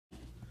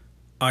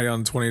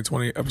Ion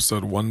 2020,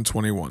 episode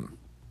 121.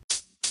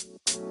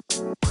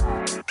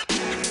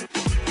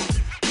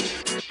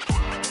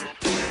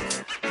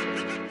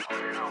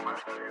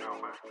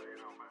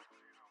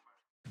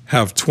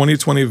 Have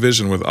 2020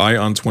 Vision with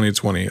Ion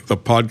 2020, the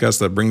podcast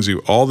that brings you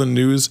all the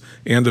news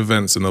and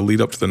events in the lead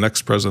up to the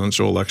next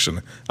presidential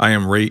election. I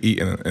am Ray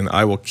Eaton, and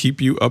I will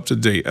keep you up to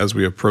date as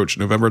we approach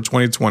November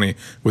 2020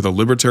 with a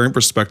libertarian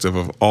perspective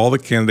of all the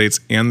candidates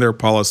and their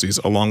policies,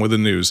 along with the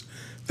news.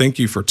 Thank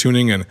you for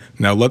tuning in.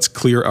 Now let's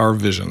clear our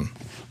vision.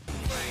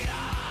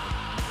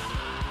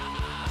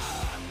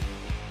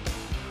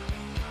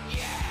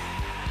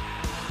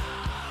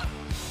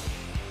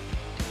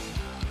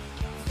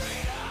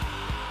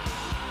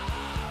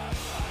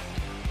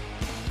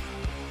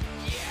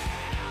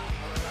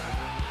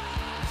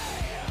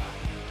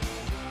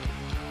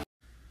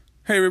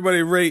 Hey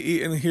everybody, Ray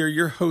Eaton here,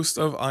 your host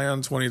of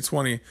Ion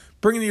 2020,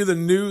 bringing you the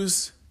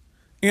news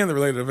and the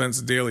related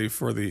events daily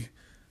for the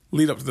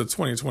lead up to the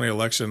 2020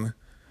 election.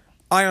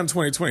 Ion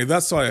 2020,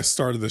 that's why I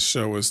started this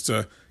show, was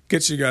to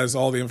get you guys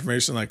all the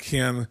information I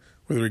can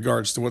with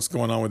regards to what's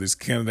going on with these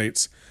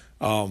candidates.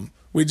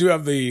 We do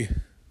have the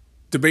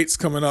debates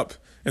coming up,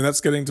 and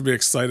that's getting to be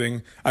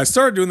exciting. I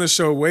started doing this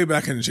show way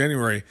back in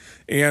January,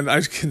 and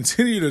I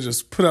continue to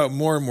just put out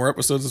more and more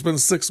episodes. It's been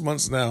 6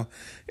 months now,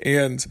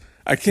 and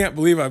I can't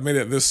believe I've made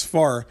it this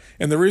far.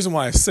 And the reason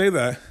why I say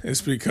that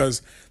is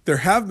because there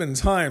have been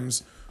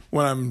times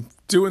when I'm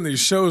doing these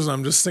shows and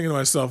I'm just thinking to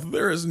myself,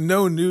 there is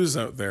no news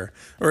out there,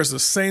 or it's the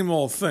same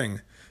old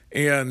thing.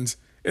 And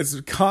it's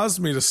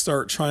caused me to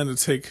start trying to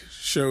take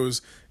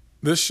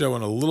this show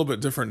in a little bit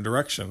different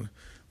direction,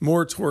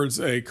 more towards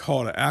a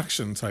call to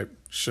action type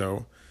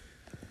show,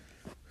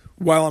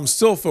 while I'm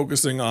still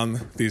focusing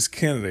on these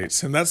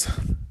candidates. And that's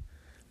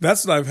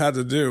what I've had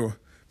to do,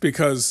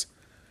 because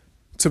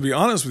to be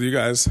honest with you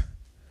guys,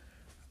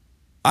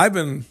 I've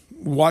been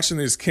watching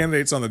these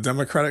candidates on the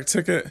Democratic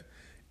ticket,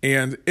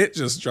 and it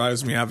just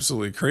drives me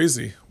absolutely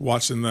crazy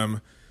watching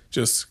them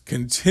just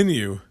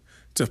continue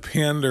to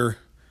pander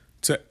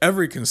to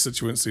every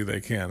constituency they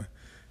can.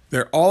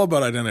 They're all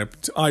about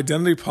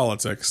identity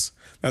politics.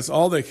 That's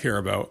all they care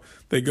about.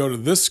 They go to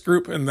this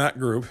group and that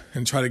group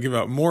and try to give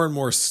out more and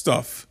more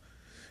stuff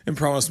and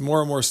promise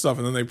more and more stuff,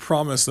 and then they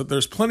promise that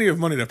there's plenty of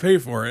money to pay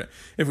for it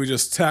if we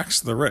just tax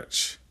the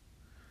rich.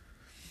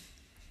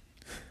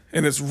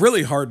 And it's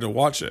really hard to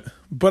watch it,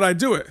 but I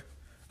do it.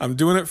 I'm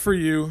doing it for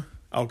you.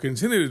 I'll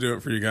continue to do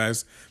it for you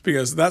guys,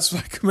 because that's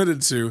what I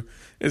committed to,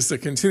 is to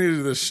continue to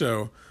do this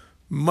show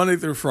Monday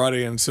through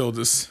Friday until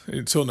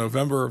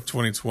November of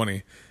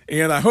 2020.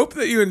 And I hope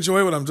that you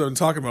enjoy what I'm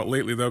talking about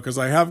lately, though, because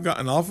I have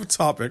gotten off of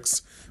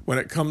topics when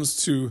it comes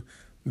to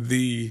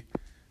the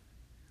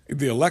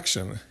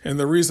election. And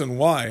the reason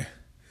why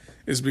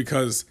is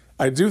because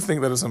I do think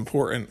that it's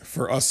important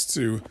for us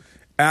to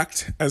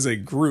act as a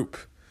group,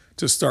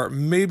 to start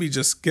maybe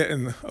just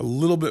getting a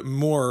little bit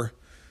more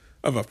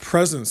of a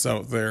presence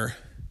out there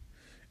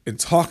and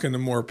talking to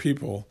more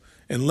people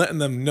and letting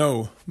them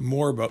know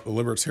more about the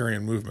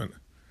libertarian movement,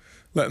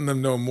 letting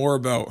them know more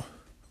about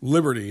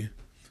liberty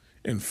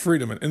and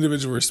freedom and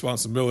individual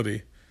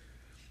responsibility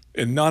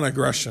and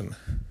non-aggression.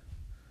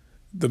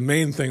 The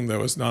main thing,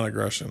 though, is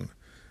non-aggression.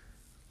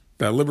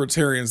 That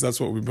libertarians,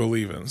 that's what we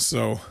believe in.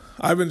 So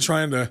I've been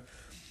trying to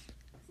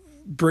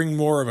bring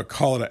more of a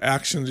call to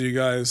action to you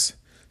guys.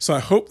 So I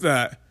hope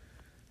that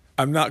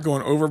I'm not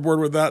going overboard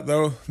with that,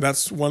 though.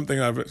 That's one thing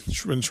I've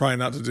been trying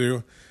not to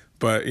do.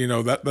 But,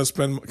 that's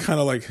been kind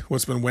of like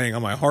what's been weighing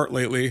on my heart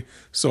lately.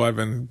 So I've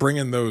been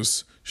bringing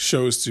those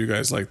shows to you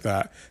guys like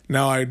that.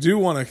 Now, I do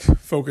want to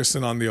focus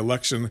in on the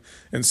election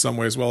in some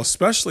ways. Well,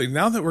 especially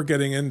now that we're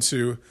getting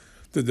into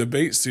the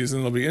debate season,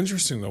 it'll be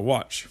interesting to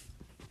watch.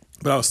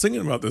 But I was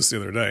thinking about this the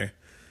other day.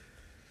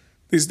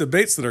 These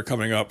debates that are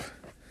coming up,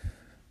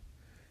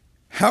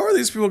 how are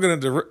these people going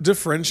to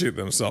differentiate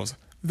themselves?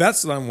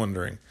 That's what I'm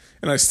wondering.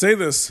 And I say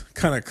this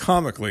kind of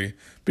comically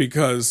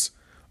because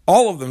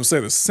all of them say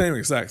the same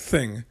exact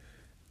thing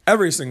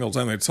every single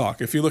time they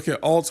talk. If you look at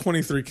all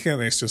 23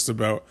 candidates, just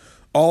about,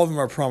 all of them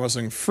are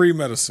promising free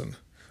medicine.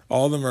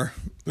 All of them are,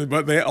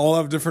 but they all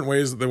have different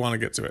ways that they want to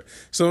get to it.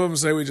 Some of them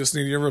say we just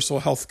need universal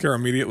health care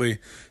immediately.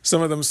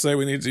 Some of them say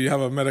we need to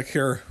have a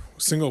Medicare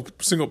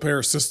single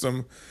payer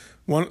system.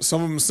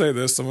 Some of them say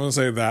this, some of them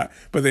say that,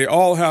 but they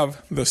all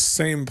have the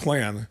same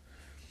plan,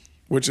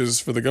 which is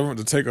for the government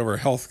to take over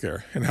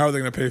healthcare. And how are they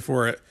going to pay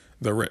for it?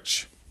 The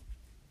rich.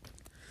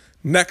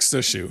 Next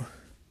issue,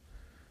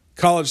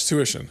 college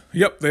tuition.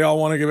 Yep, they all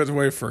want to give it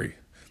away free.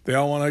 They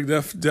all want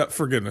debt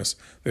forgiveness.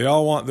 They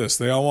all want this.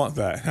 They all want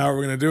that. How are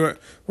we going to do it?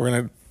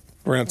 We're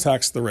going to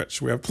tax the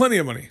rich. We have plenty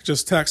of money.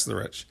 Just tax the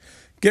rich.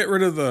 Get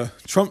rid of the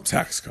Trump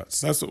tax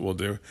cuts. That's what we'll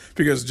do.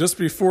 Because just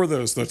before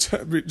those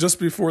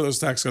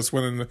tax cuts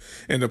went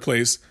into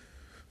place,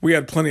 we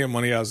had plenty of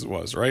money as it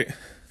was, right?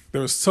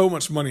 There was so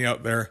much money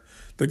out there.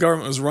 The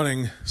government was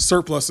running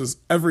surpluses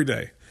every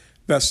day.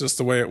 That's just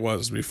the way it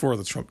was before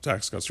the Trump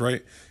tax cuts,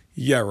 right?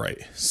 Yeah, right.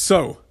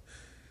 So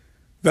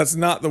that's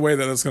not the way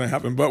that it's going to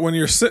happen. But when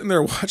you're sitting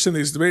there watching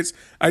these debates,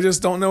 I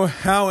just don't know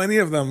how any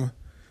of them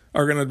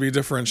are going to be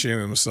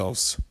differentiating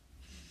themselves.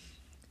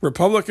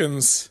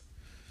 Republicans,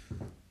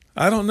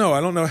 I don't know.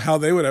 I don't know how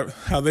they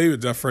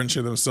would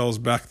differentiate themselves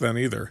back then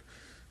either.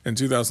 In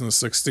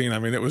 2016, I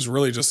mean, it was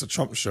really just a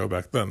Trump show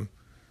back then.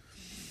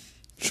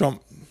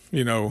 Trump,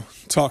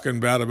 talking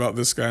bad about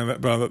this guy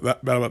and bad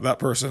about that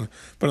person.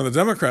 But on the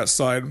Democrat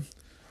side,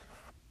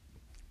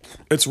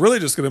 it's really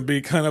just going to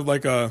be kind of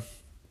like a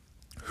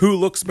who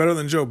looks better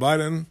than Joe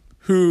Biden,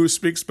 who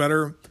speaks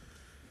better.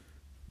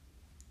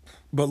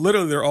 But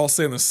literally, they're all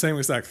saying the same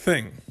exact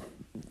thing.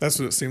 That's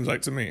what it seems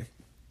like to me.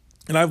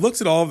 And I've looked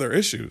at all of their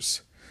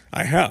issues.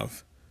 I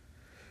have.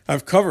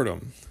 I've covered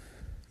them.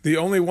 The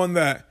only one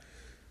that,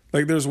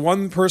 there's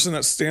one person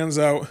that stands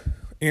out,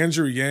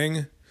 Andrew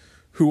Yang,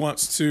 who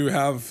wants to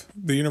have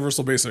the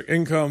universal basic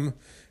income,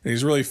 and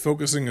he's really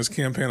focusing his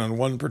campaign on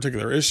one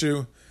particular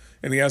issue,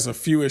 and he has a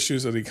few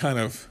issues that he kind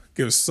of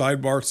gives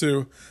sidebar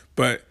to,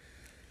 but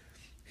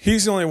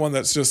he's the only one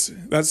that's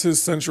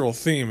his central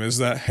theme is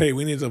that, hey,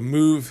 we need to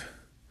move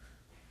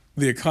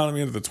the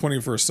economy into the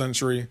 21st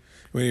century.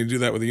 We need to do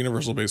that with the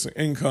universal basic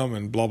income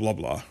and blah, blah,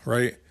 blah,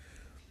 right?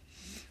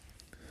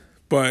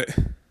 But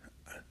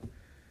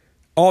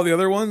all the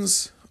other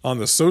ones on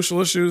the social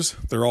issues,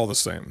 they're all the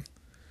same.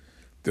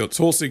 The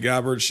Tulsi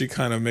Gabbard, she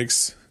kind of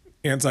makes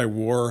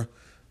anti-war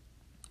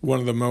one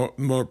of the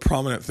more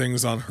prominent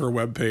things on her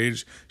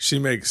webpage. She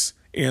makes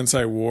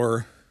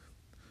anti-war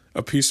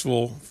a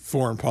peaceful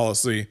foreign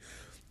policy,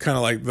 kind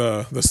of like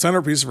the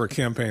centerpiece of her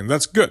campaign.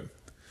 That's good.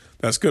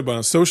 That's good. But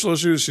on social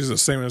issues, she's the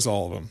same as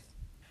all of them.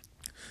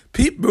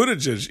 Pete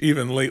Buttigieg,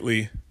 even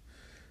lately,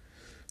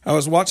 I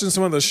was watching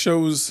some of the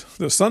shows,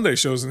 the Sunday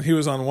shows, and he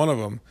was on one of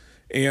them.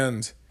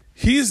 And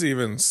he's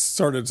even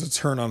started to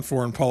turn on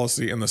foreign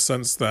policy in the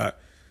sense that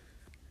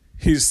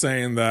he's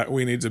saying that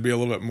we need to be a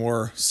little bit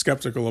more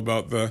skeptical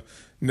about the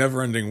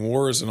never-ending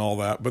wars and all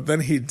that. But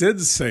then he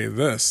did say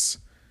this,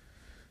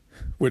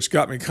 which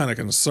got me kind of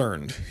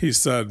concerned. He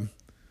said,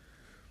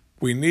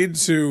 we need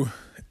to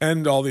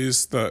end all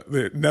these,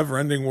 the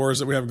never-ending wars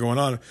that we have going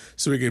on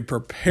so we can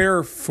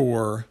prepare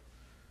for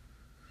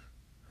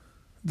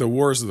the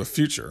wars of the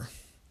future.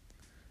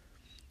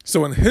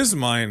 So in his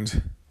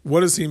mind,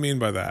 what does he mean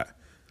by that?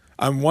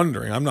 I'm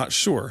wondering. I'm not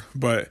sure.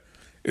 But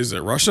is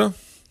it Russia?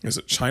 Is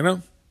it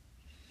China?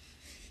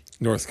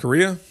 North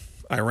Korea?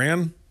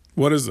 Iran?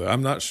 What is it?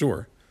 I'm not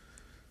sure.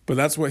 But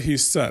that's what he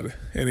said.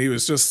 And he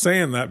was just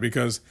saying that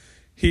because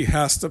he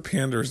has to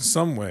pander in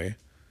some way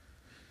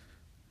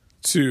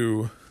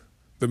to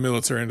the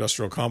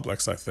military-industrial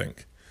complex, I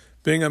think.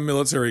 Being a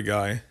military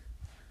guy,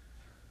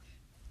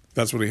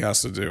 that's what he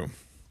has to do.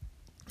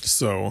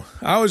 So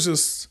I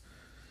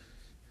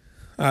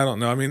don't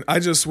know. I mean,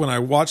 when I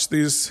watch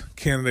these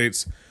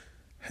candidates,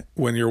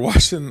 when you're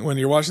watching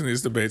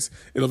these debates,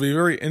 it'll be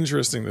very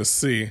interesting to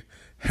see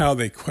how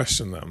they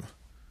question them.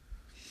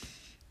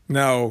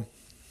 Now,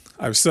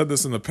 I've said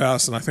this in the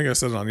past, and I think I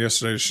said it on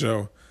yesterday's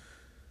show.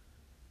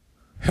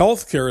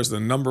 Healthcare is the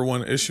number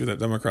one issue that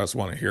Democrats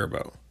want to hear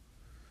about.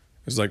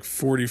 It's like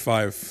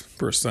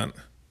 45%.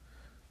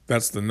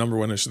 That's the number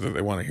one issue that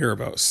they want to hear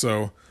about.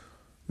 So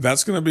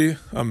that's going to be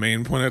a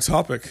main point of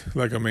topic,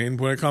 like a main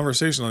point of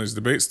conversation on these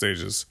debate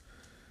stages.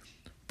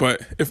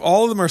 But if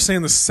all of them are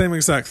saying the same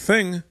exact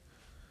thing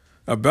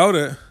about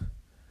it,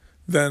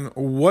 then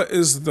what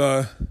is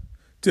the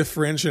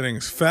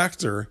differentiating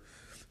factor?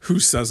 Who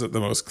says it the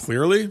most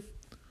clearly?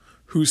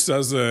 Who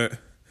says it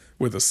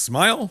with a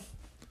smile?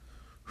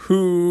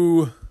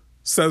 Who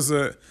says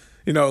it,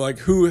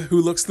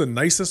 who looks the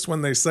nicest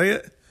when they say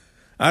it?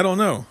 I don't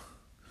know.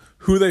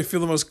 Who they feel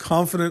the most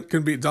confident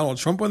can beat Donald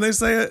Trump when they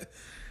say it?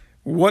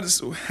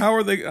 How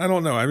are they? I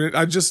don't know. I mean,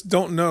 I just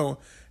don't know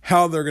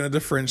how they're going to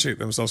differentiate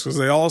themselves because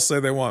they all say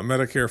they want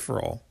Medicare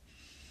for all,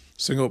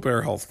 single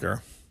payer health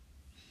care.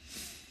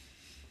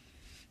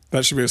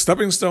 That should be a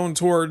stepping stone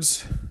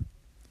towards,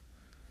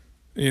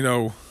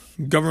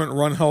 government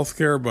run health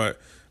care,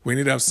 but we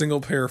need to have single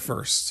payer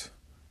first.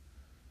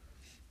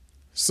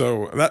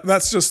 So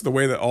that's just the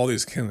way that all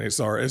these candidates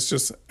are. It's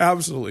just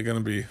absolutely going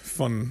to be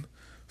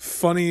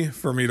funny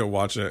for me to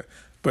watch it.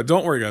 But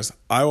don't worry, guys.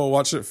 I will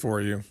watch it for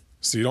you.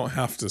 So you don't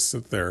have to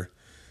sit there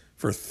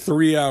for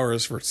 3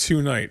 hours for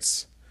 2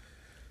 nights,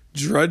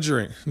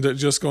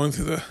 just going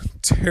through the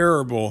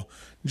terrible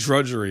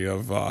drudgery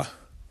of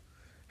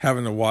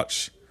having to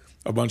watch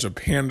a bunch of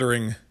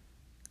pandering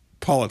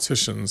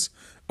politicians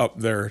up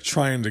there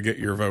trying to get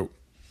your vote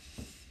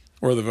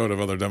or the vote of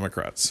other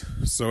Democrats.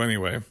 So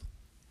anyway,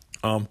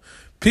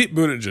 Pete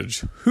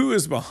Buttigieg, who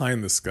is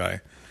behind this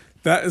guy?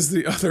 That is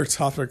the other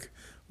topic,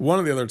 one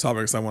of the other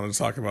topics I wanted to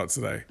talk about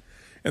today.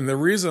 And the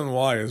reason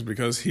why is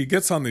because he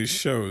gets on these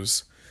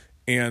shows,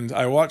 and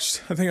I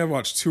think I've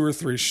watched 2 or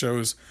 3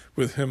 shows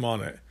with him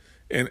on it.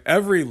 And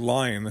every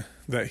line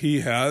that he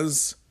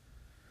has,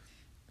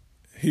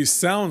 he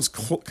sounds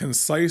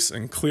concise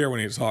and clear when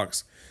he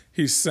talks.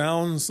 He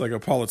sounds like a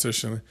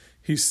politician.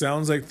 He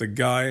sounds like the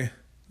guy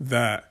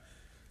that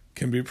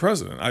can be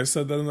president. I've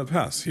said that in the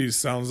past. He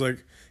sounds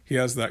like he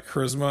has that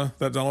charisma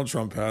that Donald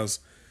Trump has.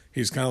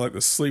 He's kind of like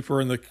the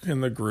sleeper in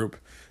the group.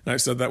 And I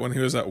said that when he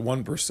was at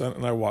 1%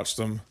 and I watched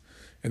him.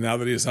 And now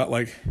that he's at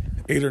like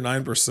 8 or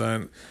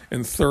 9%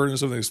 and third in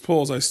some of these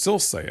polls, I still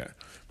say it.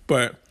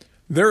 But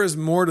there is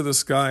more to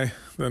this guy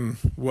than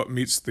what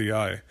meets the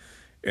eye.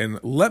 And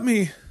let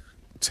me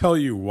tell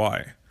you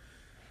why.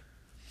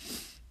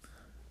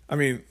 I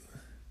mean,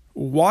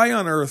 why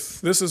on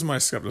earth, this is my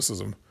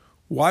skepticism,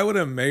 why would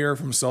a mayor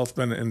from South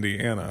Bend,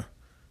 Indiana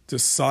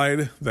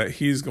decide that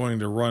he's going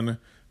to run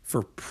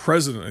for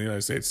president of the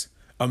United States?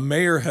 A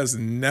mayor has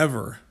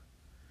never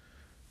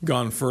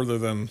gone further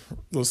than,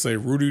 let's say,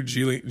 Rudy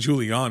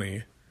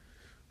Giuliani,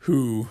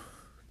 who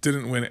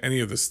didn't win any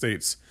of the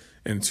states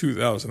in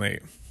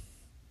 2008.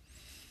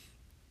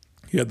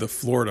 He had the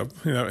Florida,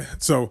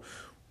 so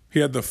he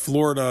had the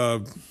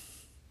Florida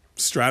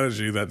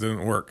strategy that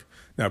didn't work.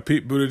 Now,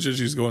 Pete Buttigieg,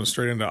 he's going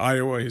straight into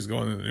Iowa. He's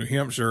going into New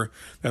Hampshire.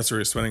 That's where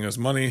he's spending his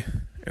money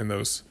in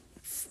those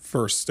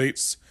first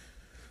states.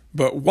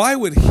 But why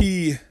would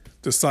he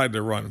decide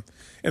to run?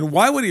 And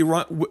why would he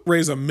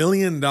raise $1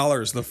 million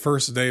the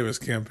first day of his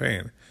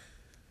campaign?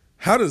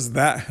 How does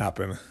that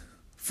happen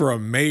for a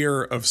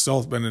mayor of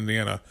South Bend,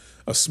 Indiana,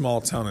 a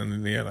small town in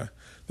Indiana?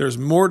 There's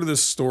more to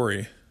this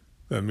story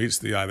than meets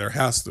the eye. There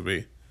has to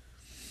be.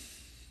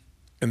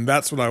 And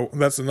that's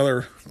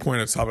another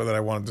point of topic that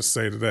I wanted to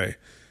say today.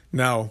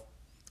 Now,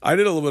 I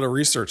did a little bit of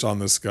research on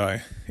this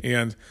guy,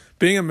 and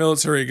being a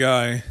military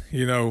guy,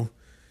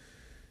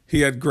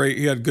 he had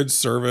good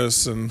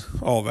service and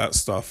all that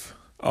stuff.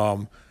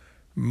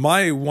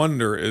 My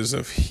wonder is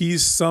if he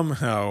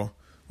somehow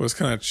was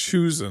kind of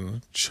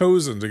chosen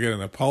to get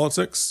into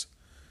politics,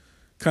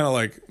 kind of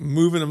like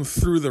moving him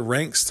through the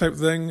ranks type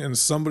thing, and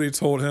somebody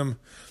told him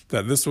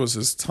that this was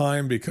his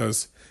time,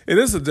 because it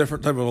is a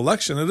different type of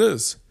election. It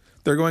is.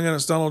 They're going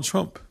against Donald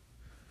Trump,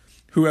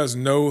 who has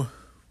no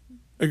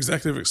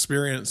executive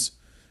experience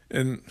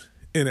in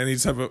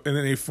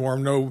any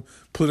form, no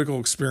political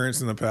experience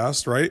in the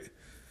past, right?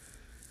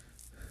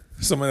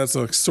 Somebody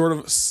that's sort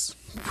of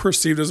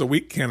perceived as a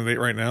weak candidate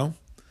right now.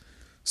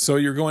 So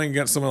you're going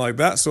against someone like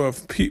that. So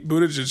if Pete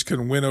Buttigieg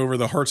can win over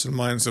the hearts and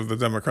minds of the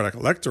Democratic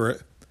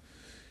electorate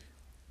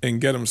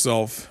and get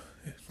himself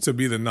to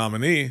be the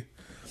nominee,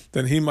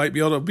 then he might be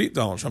able to beat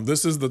Donald Trump.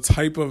 This is the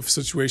type of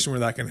situation where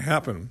that can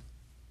happen.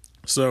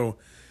 So,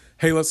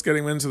 hey, let's get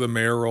him into the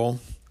mayor role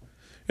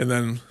and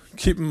then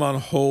keep him on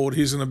hold.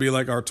 He's going to be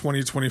like our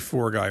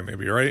 2024 guy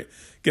maybe, right?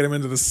 Get him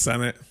into the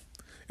Senate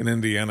in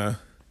Indiana.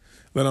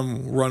 Let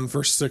him run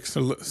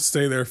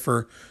stay there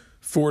for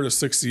 4 to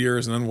 6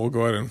 years, and then we'll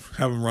go ahead and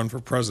have him run for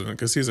president,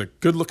 because he's a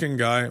good-looking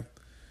guy.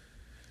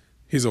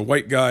 He's a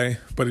white guy,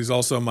 but he's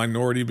also a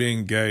minority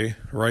being gay,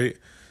 right?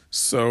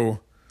 So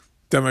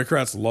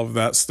Democrats love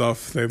that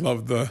stuff. They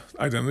love the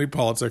identity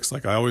politics,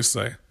 like I always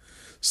say.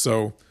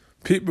 So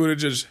Pete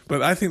Buttigieg,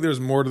 but I think there's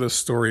more to this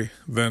story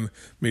than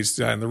meets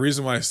the eye. And the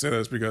reason why I say that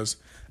is because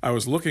I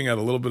was looking at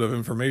a little bit of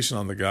information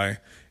on the guy,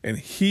 and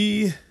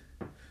he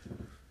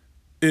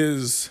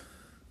is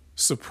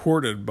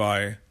supported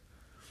by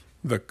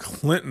the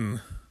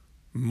Clinton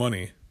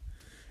money.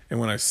 And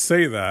when I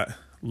say that,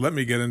 let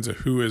me get into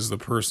who is the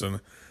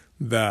person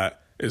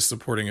that is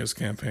supporting his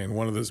campaign.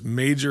 One of his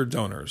major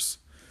donors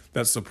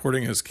that's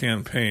supporting his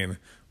campaign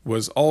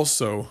was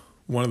also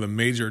one of the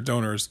major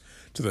donors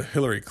to the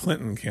Hillary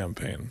Clinton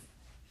campaign.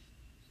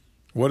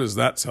 What does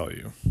that tell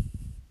you?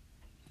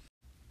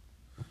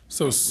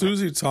 So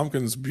Susie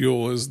Tompkins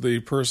Buell is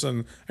the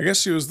person, I guess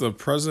she was the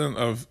president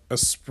of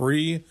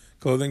Esprit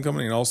clothing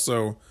company, and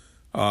also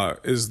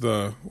is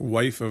the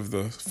wife of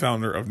the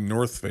founder of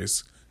North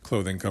Face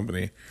clothing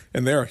company.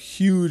 And they're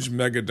huge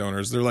mega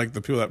donors. They're like the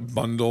people that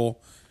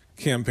bundle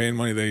campaign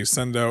money. They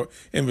send out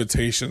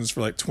invitations for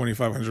like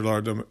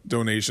 $2,500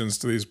 donations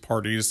to these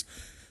parties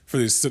for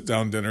these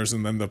sit-down dinners,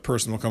 and then the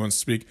person will come and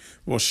speak.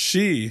 Well,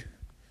 she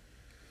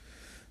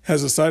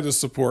has decided to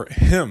support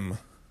him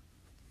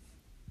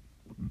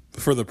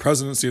for the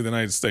presidency of the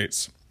United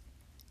States.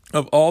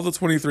 Of all the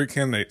 23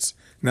 candidates,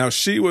 now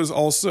she was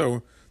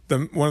also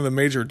one of the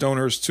major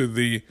donors to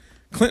the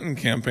Clinton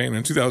campaign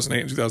in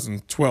 2008 and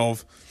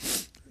 2012,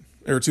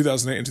 or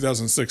 2008 and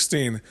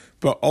 2016,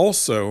 but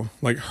also,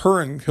 like,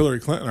 her and Hillary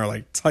Clinton are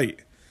like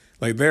tight.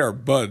 Like, they are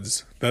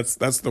buds. That's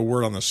the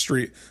word on the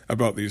street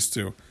about these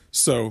two.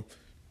 So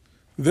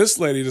this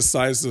lady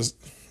decides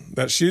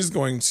that she's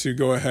going to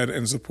go ahead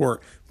and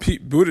support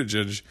Pete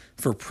Buttigieg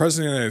for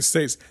president of the United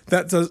States.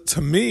 That does,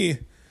 to me,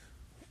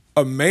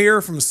 a mayor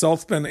from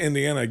South Bend,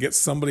 Indiana, gets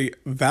somebody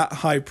that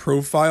high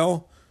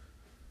profile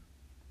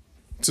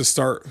to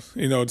start,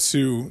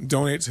 to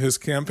donate to his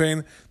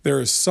campaign.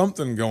 There is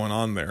something going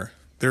on there.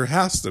 There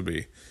has to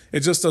be. It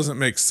just doesn't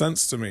make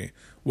sense to me.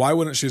 Why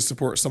wouldn't she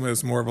support somebody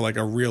that's more of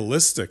a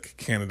realistic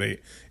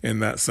candidate in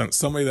that sense?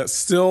 Somebody that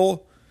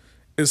still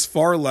is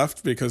far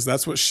left, because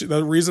that's what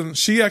the reason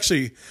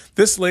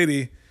this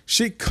lady,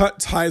 she cut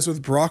ties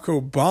with Barack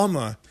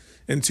Obama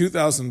in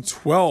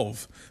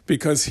 2012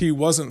 because he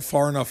wasn't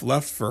far enough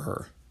left for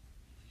her.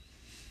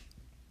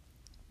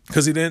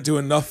 Because he didn't do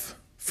enough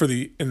for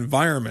the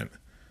environment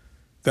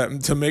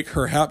to make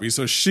her happy.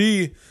 So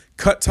she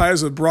cut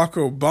ties with Barack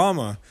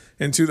Obama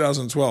in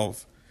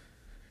 2012.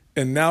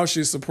 And now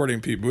she's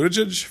supporting Pete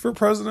Buttigieg for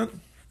president.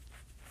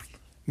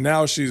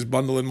 Now she's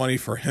bundling money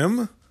for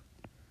him.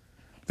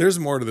 There's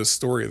more to this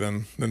story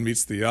than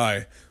meets the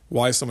eye.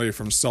 Why somebody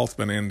from South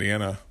Bend,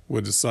 Indiana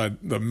would decide,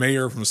 the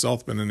mayor from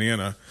South Bend,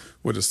 Indiana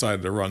would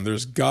decide to run.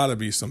 There's got to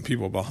be some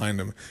people behind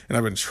him. And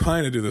I've been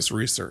trying to do this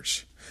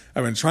research.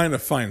 I've been trying to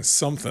find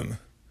something.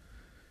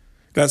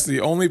 That's the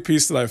only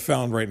piece that I've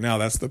found right now.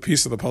 That's the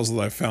piece of the puzzle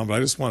that I found. But I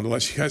just wanted to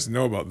let you guys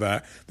know about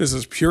that. This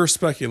is pure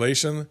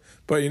speculation.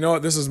 But you know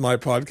what? This is my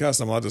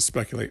podcast. I'm allowed to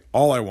speculate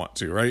all I want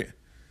to, right?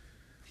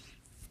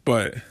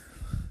 But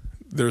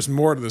there's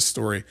more to this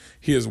story.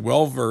 He is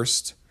well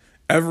versed.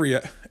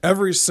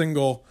 Every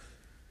single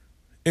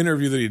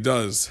interview that he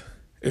does,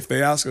 if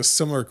they ask a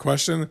similar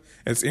question,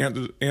 it's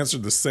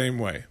answered the same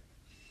way.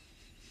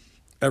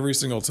 Every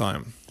single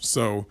time.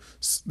 So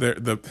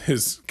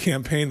his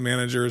campaign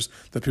managers,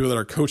 the people that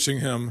are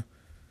coaching him,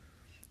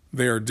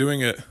 they are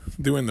doing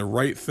the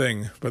right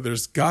thing. But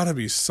there's got to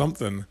be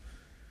something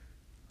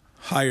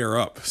higher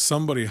up,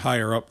 somebody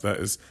higher up that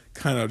is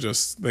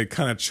they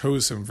kind of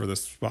chose him for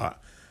this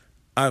spot.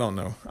 I don't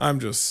know. I'm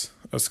just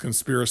a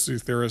conspiracy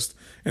theorist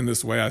in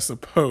this way, I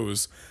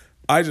suppose.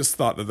 I just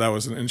thought that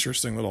was an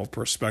interesting little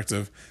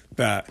perspective,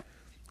 that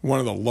one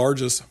of the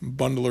largest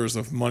bundlers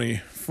of money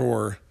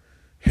for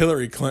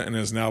Hillary Clinton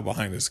is now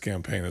behind his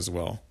campaign as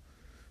well.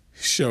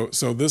 So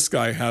this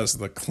guy has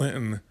the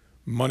Clinton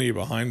money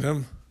behind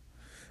him.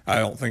 I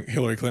don't think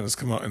Hillary Clinton has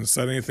come out and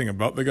said anything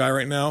about the guy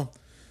right now.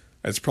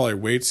 It's probably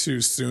way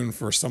too soon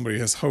for somebody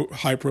as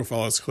high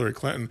profile as Hillary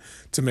Clinton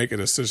to make a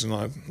decision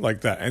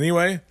like that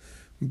anyway.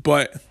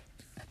 But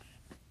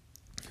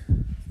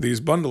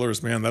these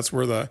bundlers, man, that's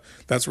where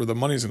the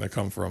money's going to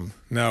come from.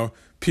 Now,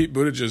 Pete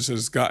Buttigieg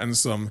has gotten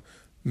some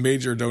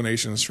major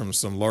donations from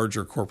some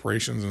larger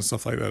corporations and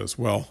stuff like that as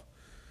well.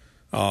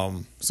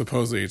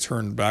 Supposedly he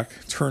turned back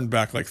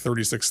like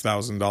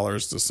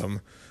 $36,000 to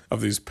some of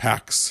these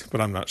PACs,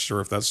 but I'm not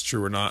sure if that's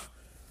true or not.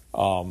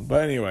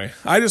 But anyway,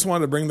 I just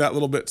wanted to bring that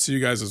little bit to you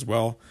guys as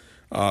well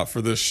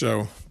for this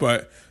show.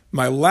 But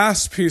my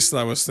last piece that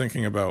I was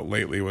thinking about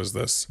lately was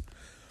this.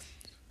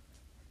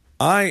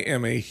 I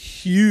am a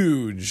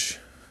huge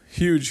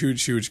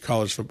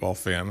college football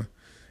fan.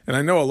 And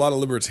I know a lot of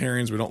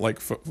libertarians, we don't like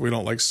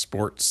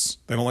sports.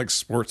 They don't like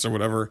sports or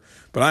whatever.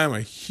 But I am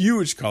a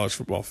huge college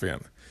football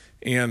fan.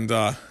 And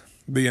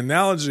the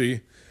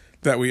analogy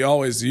that we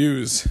always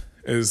use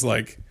is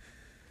like,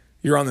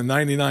 you're on the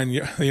 99,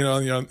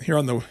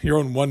 you're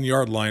on 1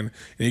 yard line,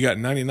 and you got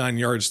 99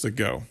 yards to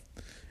go.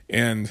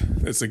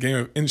 And it's a game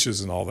of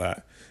inches and all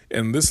that.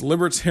 And this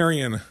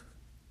libertarian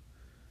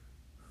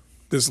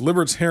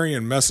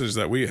message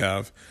that we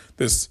have,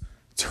 this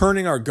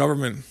turning our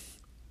government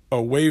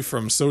away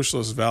from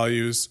socialist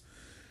values,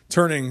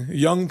 turning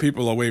young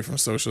people away from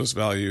socialist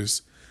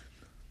values,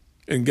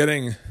 and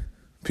getting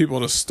people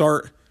to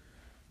start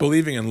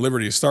believing in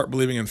liberty, start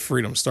believing in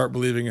freedom, start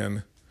believing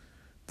in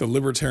the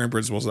libertarian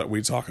principles that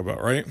we talk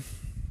about, right?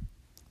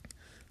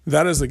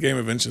 That is a game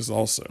of inches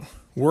also.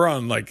 We're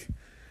on like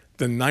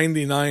the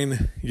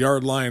 99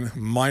 yard line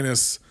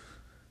minus,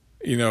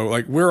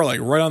 we're like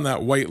right on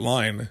that white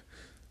line.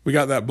 We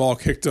got that ball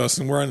kicked to us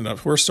and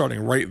we're starting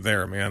right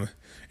there, man.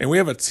 And we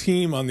have a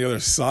team on the other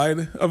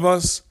side of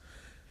us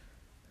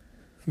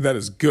that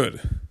is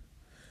good.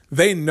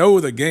 They know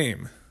the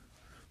game.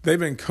 They've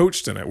been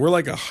coached in it. We're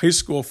like a high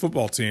school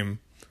football team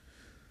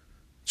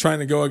trying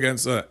to go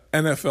against an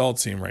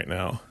NFL team right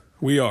now.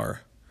 We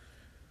are.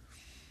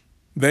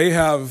 They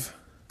have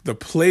the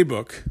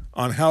playbook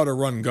on how to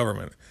run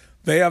government.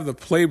 They have the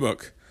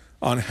playbook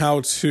on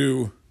how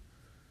to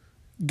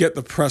get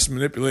the press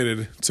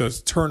manipulated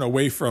to turn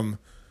away from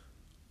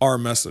our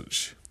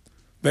message.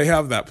 They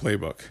have that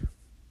playbook.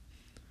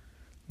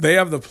 They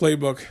have the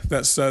playbook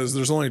that says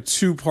there's only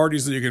 2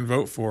 parties that you can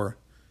vote for,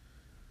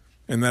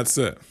 and that's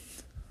it.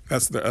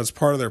 That's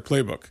part of their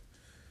playbook.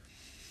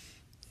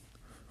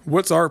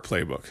 What's our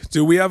playbook?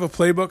 Do we have a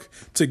playbook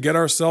to get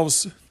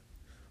ourselves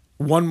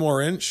 1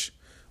 more inch?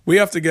 We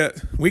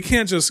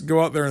can't just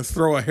go out there and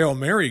throw a Hail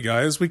Mary,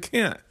 guys. We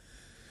can't.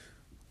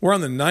 We're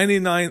on the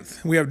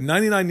 99th. We have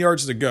 99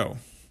 yards to go.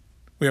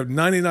 We have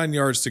 99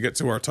 yards to get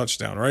to our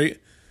touchdown, right?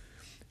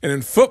 And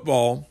in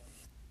football,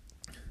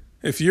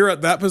 if you're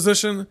at that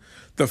position,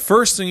 the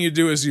first thing you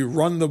do is you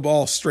run the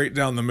ball straight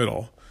down the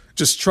middle.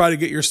 Just try to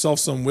get yourself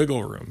some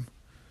wiggle room.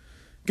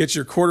 Get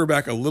your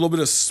quarterback a little bit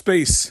of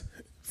space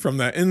from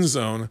that end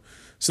zone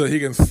so that he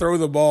can throw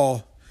the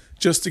ball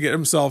just to get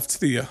himself to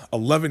the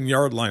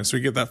 11-yard line so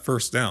he get that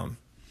first down.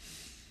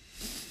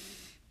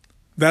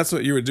 That's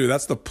what you would do.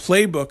 That's the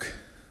playbook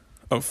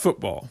of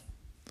football.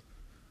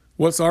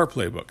 What's our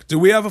playbook? Do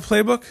we have a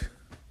playbook?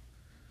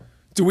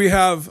 Do we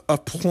have a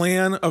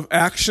plan of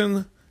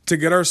action to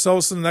get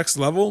ourselves to the next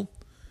level?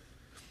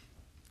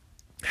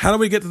 How do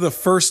we get to the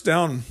first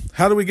down?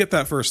 How do we get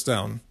that first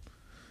down?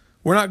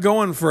 We're not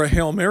going for a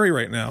Hail Mary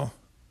right now.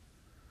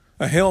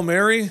 A Hail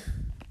Mary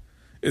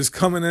is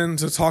coming in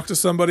to talk to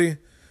somebody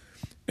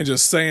and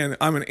just saying,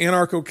 I'm an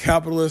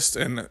anarcho-capitalist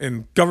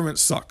and government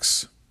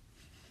sucks.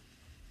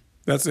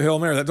 That's a Hail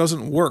Mary. That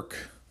doesn't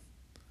work.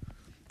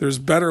 There's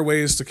better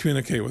ways to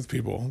communicate with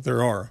people.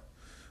 There are.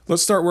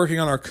 Let's start working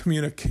on our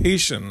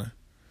communication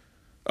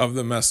of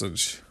the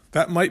message.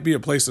 That might be a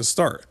place to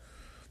start.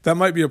 That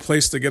might be a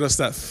place to get us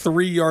that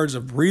 3 yards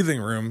of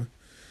breathing room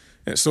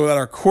so that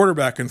our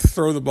quarterback can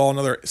throw the ball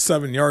another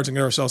 7 yards and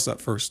get ourselves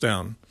that first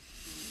down.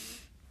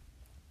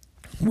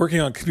 Working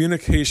on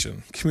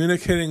communication,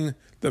 communicating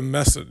the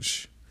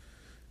message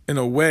in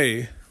a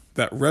way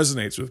that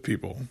resonates with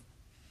people.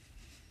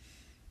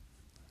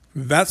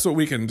 That's what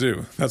we can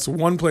do. That's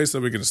one place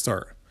that we can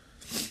start.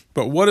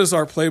 But what is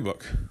our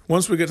playbook?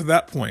 Once we get to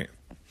that point,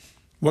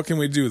 what can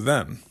we do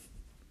then?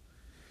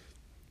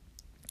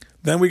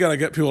 Then we got to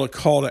get people to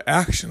call to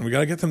action. We got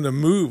to get them to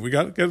move. We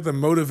got to get them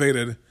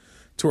motivated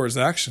towards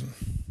action.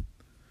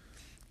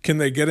 Can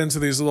they get into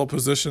these little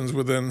positions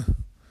within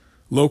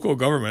local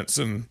governments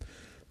and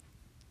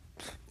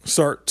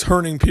start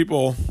turning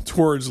people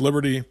towards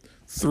liberty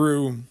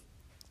through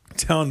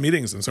town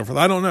meetings and so forth?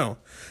 I don't know.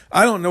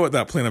 I don't know what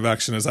that plan of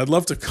action is. I'd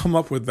love to come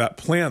up with that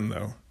plan,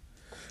 though.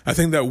 I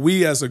think that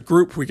we as a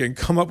group, we can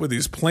come up with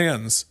these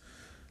plans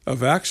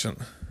of action.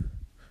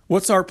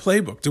 What's our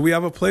playbook? Do we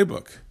have a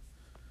playbook?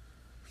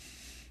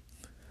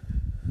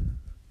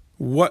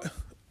 What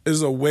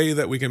is a way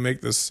that we can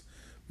make this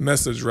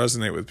message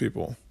resonate with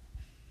people?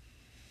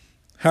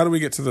 How do we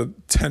get to the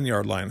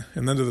 10-yard line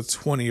and then to the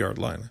 20-yard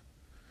line,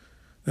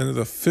 then to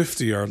the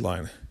 50-yard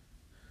line?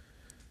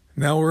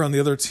 Now we're on the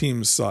other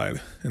team's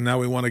side, and now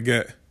we want to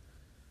get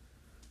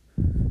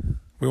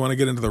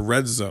into the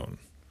red zone.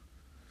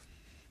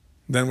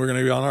 Then we're going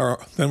to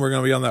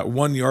be on that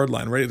 1 yard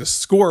line, ready to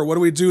score. What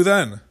do we do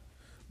then?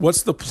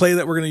 What's the play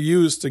that we're going to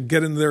use to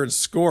get in there and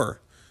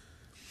score?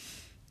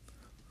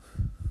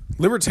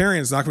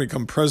 Libertarian's not going to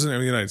become president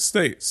of the United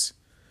States.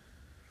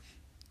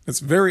 It's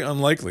very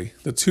unlikely.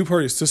 The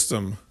two-party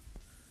system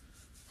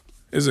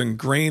is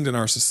ingrained in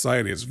our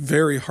society. It's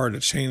very hard to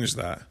change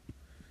that.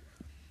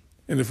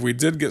 And if we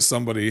did get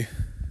somebody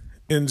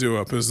into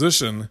a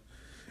position,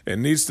 it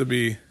needs to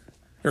be,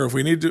 or if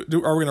we need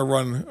to are we going to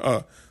run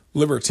a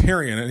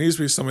libertarian? It needs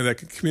to be somebody that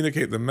can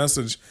communicate the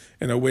message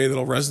in a way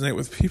that'll resonate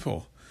with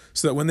people,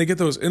 so that when they get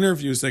those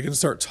interviews, they can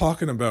start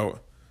talking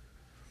about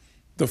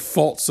the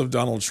faults of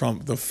Donald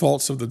Trump, the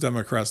faults of the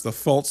Democrats, the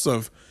faults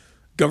of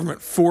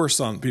government force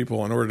on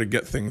people in order to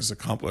get things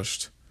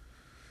accomplished.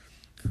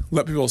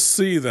 Let people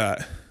see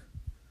that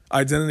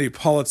identity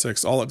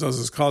politics, all it does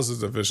is causes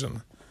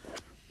division.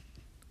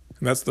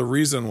 And that's the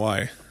reason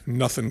why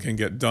nothing can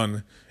get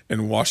done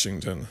in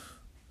Washington,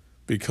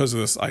 because of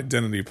this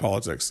identity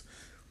politics.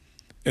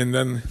 And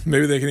then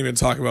maybe they can even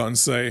talk about and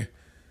say,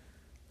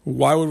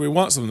 why would we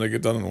want something to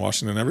get done in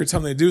Washington? Every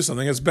time they do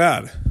something, it's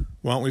bad.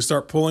 Why don't we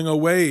start pulling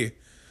away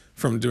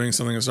from doing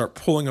something and start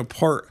pulling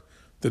apart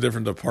the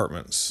different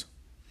departments?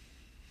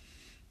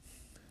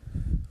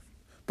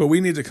 But we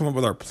need to come up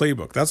with our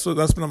playbook. That's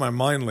been on my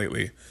mind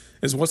lately,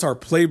 is what's our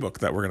playbook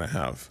that we're going to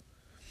have?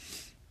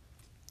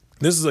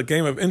 This is a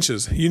game of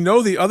inches. You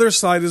know the other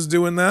side is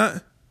doing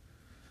that.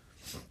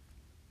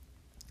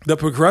 The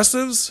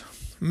progressives,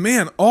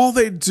 man, all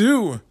they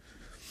do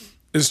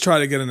is try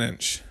to get an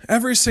inch.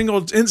 Every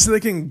single inch they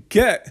can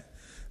get,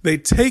 they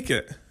take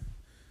it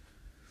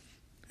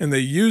and they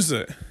use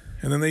it,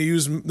 and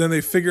then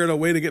they figure out a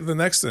way to get the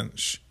next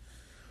inch.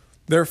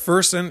 Their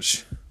first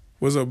inch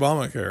was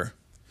Obamacare.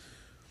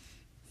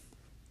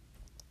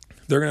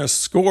 They're going to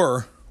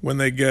score when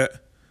they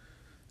get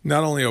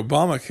not only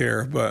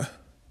Obamacare, but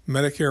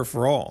Medicare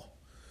for all.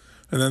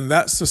 And then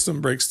that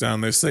system breaks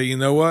down. They say, you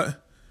know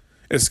what?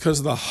 It's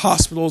because the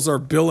hospitals are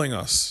billing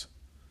us.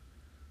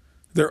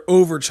 They're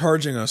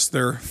overcharging us.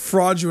 They're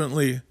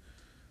fraudulently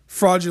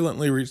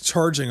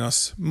recharging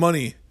us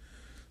money.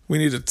 We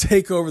need to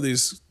take over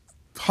these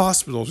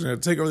hospitals. We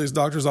need to take over these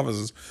doctors'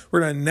 offices.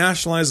 We're going to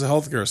nationalize the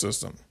healthcare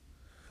system.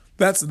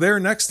 That's their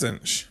next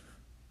inch.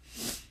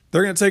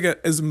 They're going to take it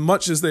as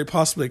much as they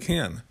possibly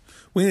can.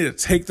 We need to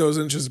take those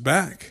inches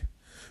back.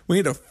 We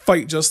need to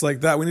fight just like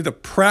that. We need to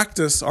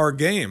practice our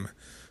game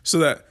so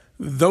that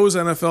those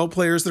NFL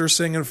players that are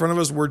sitting in front of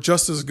us were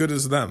just as good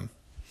as them.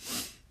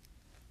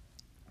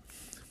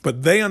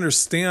 But they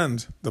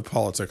understand the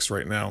politics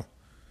right now.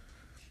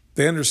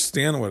 They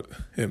understand what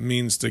it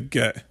means to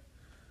get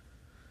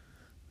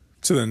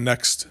to the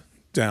next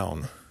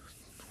down.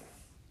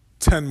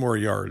 10 more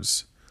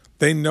yards.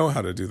 They know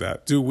how to do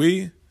that. Do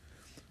we?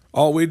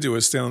 All we do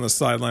is stand on the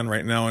sideline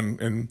right now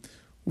and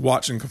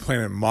watch and complain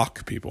and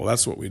mock people.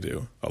 That's what we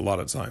do a lot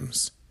of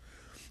times.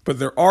 But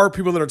there are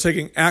people that are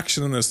taking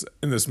action in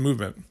this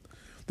movement.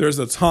 There's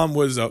a Tom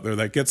Woods out there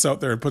that gets out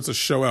there and puts a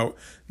show out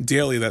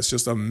daily that's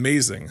just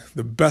amazing.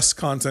 The best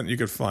content you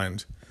could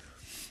find.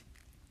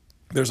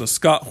 There's a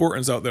Scott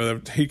Hortons out there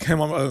that he came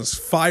on his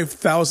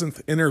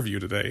 5,000th interview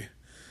today.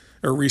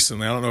 Or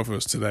recently. I don't know if it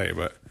was today,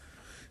 but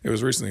it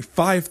was recently.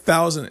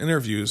 5,000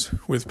 interviews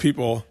with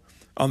people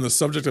on the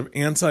subject of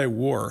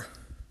anti-war.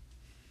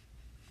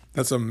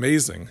 That's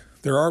amazing.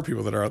 There are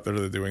people that are out there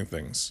that are doing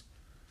things.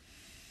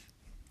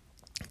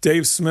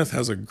 Dave Smith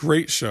has a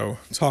great show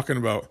talking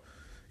about,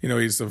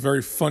 he's a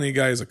very funny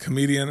guy. He's a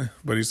comedian,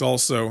 but he's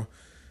also,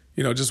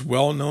 just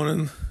well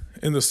known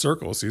in the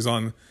circles. He's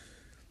on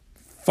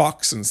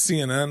Fox and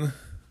CNN,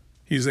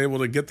 he's able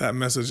to get that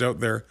message out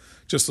there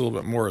just a little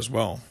bit more as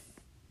well.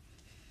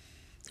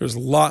 There's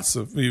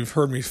you've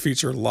heard me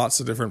feature lots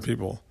of different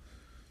people.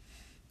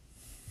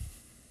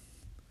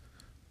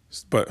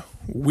 But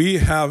we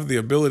have the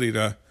ability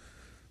to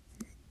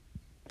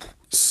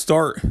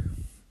start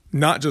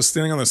not just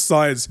standing on the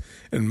sides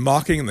and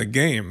mocking the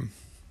game,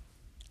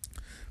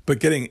 but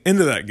getting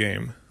into that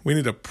game. We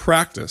need to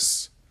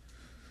practice.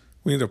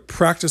 We need to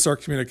practice our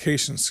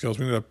communication skills.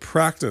 We need to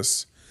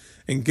practice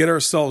and get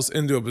ourselves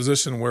into a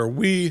position where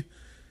we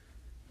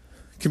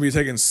can be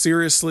taken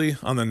seriously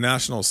on the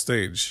national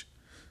stage,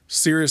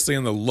 seriously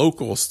on the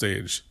local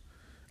stage.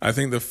 I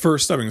think the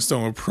first stepping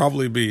stone would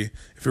probably be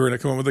if we were to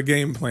come up with a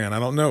game plan. I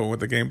don't know what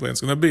the game plan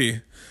is going to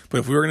be, but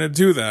if we were going to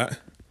do that,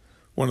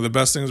 one of the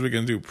best things we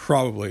can do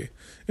probably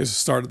is to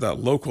start at that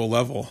local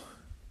level,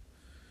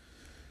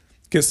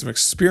 get some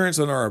experience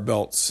under our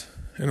belts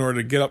in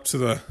order to get up to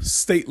the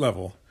state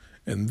level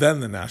and then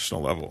the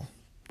national level.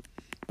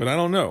 But I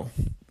don't know.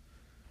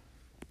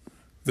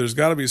 There's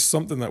got to be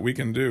something that we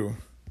can do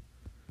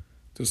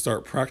to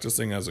start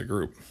practicing as a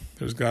group.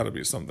 There's got to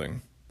be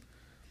something.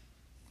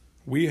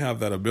 We have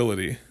that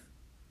ability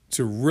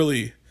to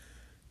really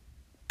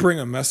bring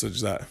a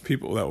message that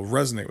will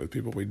resonate with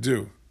people. We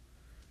do.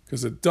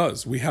 Because it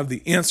does. We have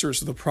the answers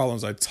to the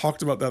problems. I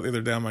talked about that the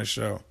other day on my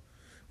show.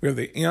 We have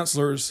the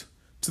answers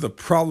to the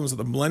problems that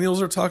the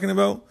millennials are talking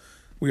about.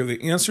 We have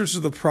the answers to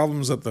the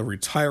problems that the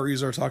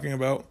retirees are talking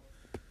about.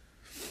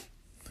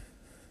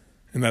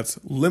 And that's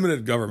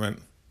limited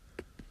government,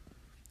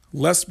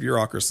 less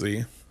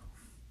bureaucracy,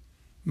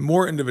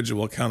 more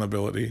individual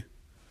accountability,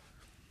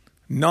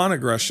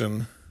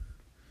 non-aggression,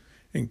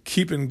 and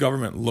keeping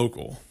government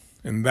local.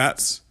 And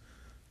that's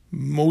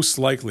most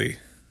likely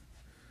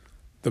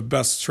the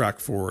best track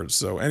forward.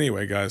 So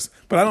anyway, guys,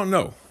 but I don't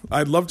know.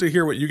 I'd love to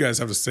hear what you guys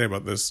have to say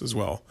about this as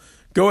well.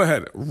 Go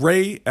ahead,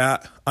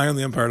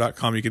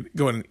 ray@eyeontheempire.com. You can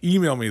go ahead and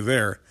email me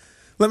there.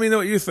 Let me know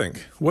what you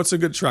think. What's a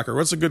good tracker?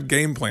 What's a good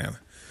game plan?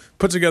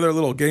 Put together a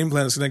little game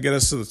plan that's going to get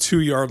us to the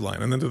 2-yard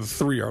line and then to the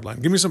 3-yard line.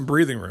 Give me some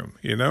breathing room,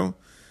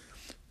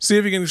 See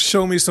if you can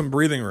show me some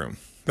breathing room.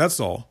 That's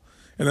all.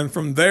 And then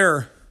from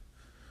there,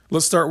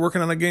 let's start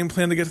working on a game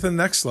plan to get to the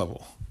next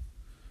level.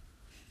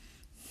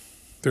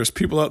 There's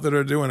people out there that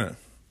are doing it.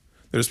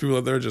 There's people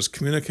out there just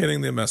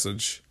communicating the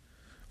message.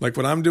 Like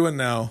what I'm doing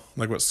now,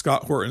 like what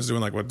Scott Horton's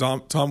doing, like what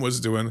Tom was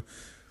doing,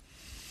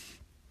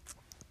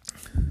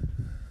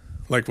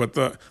 like what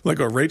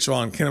Rachel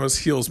on Cannabis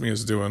Heals Me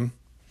is doing.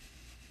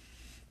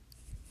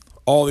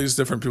 All these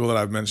different people that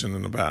I've mentioned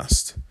in the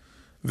past.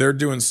 They're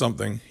doing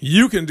something.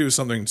 You can do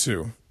something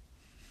too.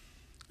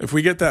 If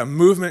we get that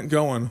movement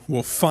going,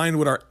 we'll find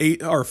our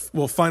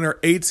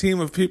A team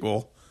of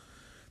people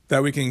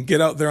that we can get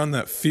out there on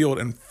that field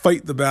and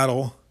fight the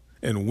battle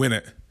and win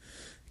it.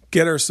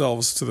 Get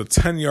ourselves to the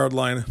 10-yard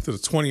line, to the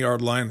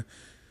 20-yard line,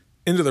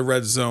 into the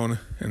red zone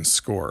and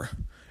score.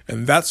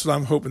 And that's what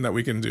I'm hoping that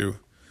we can do.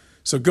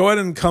 So go ahead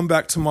and come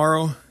back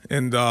tomorrow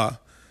and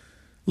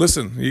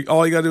listen.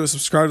 All you got to do is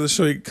subscribe to the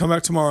show. You can come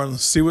back tomorrow and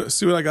see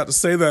what I got to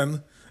say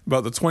then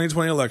about the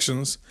 2020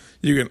 elections.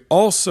 You can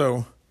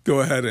also go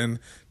ahead and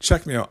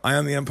check me out,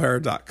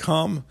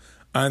 eyeontheempire.com.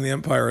 Eye on the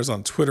Empire is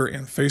on Twitter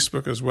and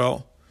Facebook as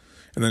well.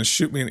 And then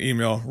shoot me an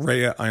email,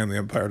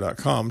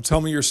 ray@eyeontheempire.com. Tell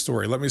me your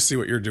story. Let me see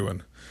what you're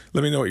doing.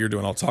 Let me know what you're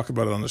doing. I'll talk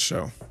about it on the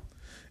show.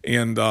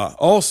 And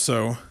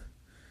also,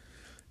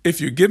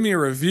 if you give me a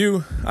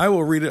review, I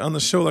will read it on the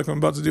show like I'm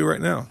about to do right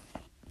now.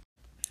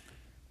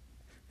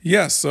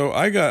 Yeah, so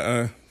I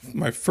got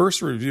my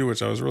first review,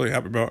 which I was really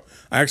happy about.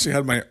 I actually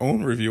had my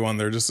own review on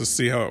there just to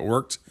see how it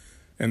worked,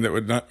 and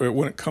it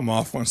wouldn't come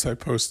off once I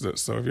posted it.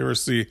 So if you ever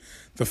see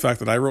the fact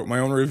that I wrote my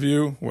own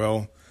review,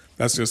 well,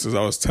 that's just as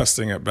I was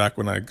testing it back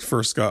when I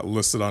first got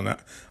listed on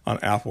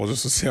Apple,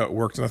 just to see how it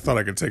worked, and I thought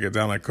I could take it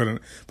down. I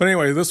couldn't. But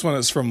anyway, this one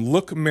is from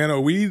Look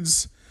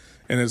Manoweeds,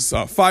 and it's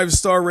a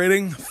 5-star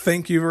rating.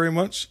 Thank you very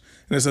much.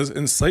 And it says,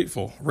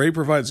 insightful. Ray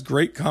provides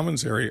great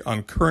commentary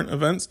on current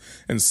events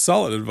and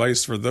solid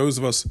advice for those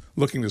of us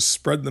looking to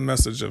spread the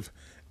message of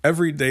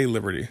everyday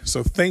liberty.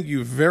 So thank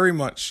you very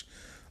much,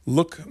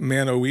 Look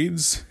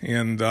Manoweeds,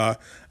 and I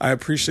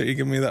appreciate you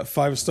giving me that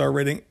 5-star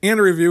rating and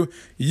a review.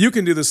 You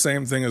can do the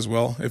same thing as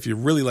well if you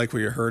really like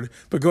what you heard.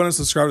 But go ahead and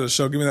subscribe to the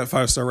show. Give me that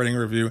 5-star rating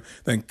and review.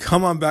 Then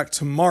come on back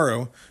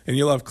tomorrow, and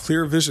you'll have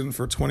clear vision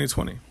for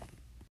 2020.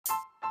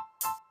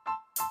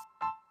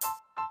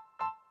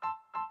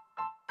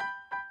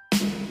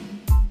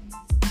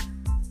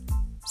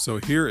 So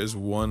here is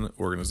one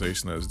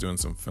organization that is doing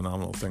some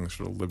phenomenal things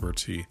for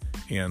liberty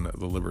and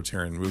the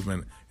libertarian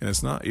movement. And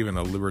it's not even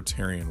a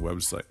libertarian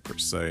website per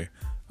se,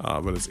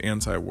 but it's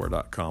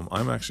antiwar.com.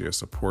 I'm actually a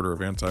supporter of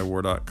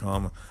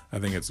antiwar.com. I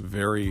think it's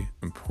very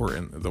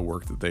important, the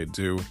work that they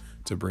do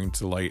to bring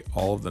to light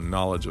all of the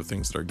knowledge of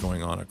things that are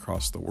going on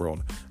across the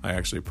world. I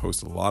actually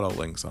post a lot of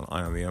links on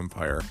Eye on the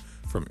Empire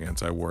from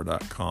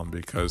antiwar.com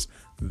because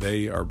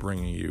they are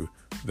bringing you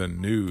the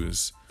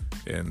news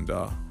and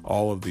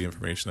all of the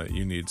information that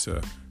you need to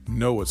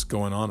know what's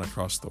going on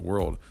across the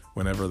world.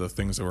 Whenever the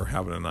things that were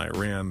happening in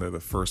Iran, they're the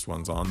first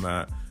ones on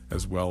that,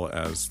 as well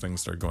as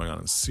things that are going on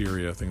in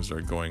Syria, things that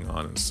are going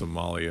on in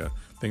Somalia,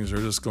 things that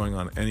are just going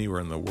on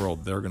anywhere in the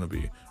world. They're going to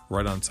be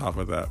right on top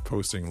of that,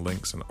 posting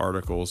links and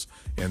articles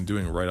and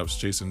doing write-ups.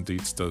 Jason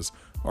Dietz does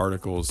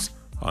articles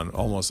on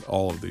almost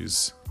all of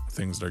these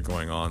things that are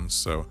going on.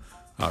 So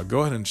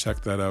go ahead and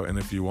check that out. And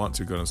if you want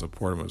to, go and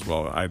support them as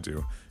well. I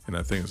do. And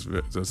I think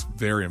it's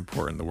very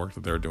important, the work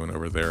that they're doing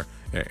over there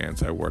at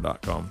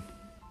antiwar.com.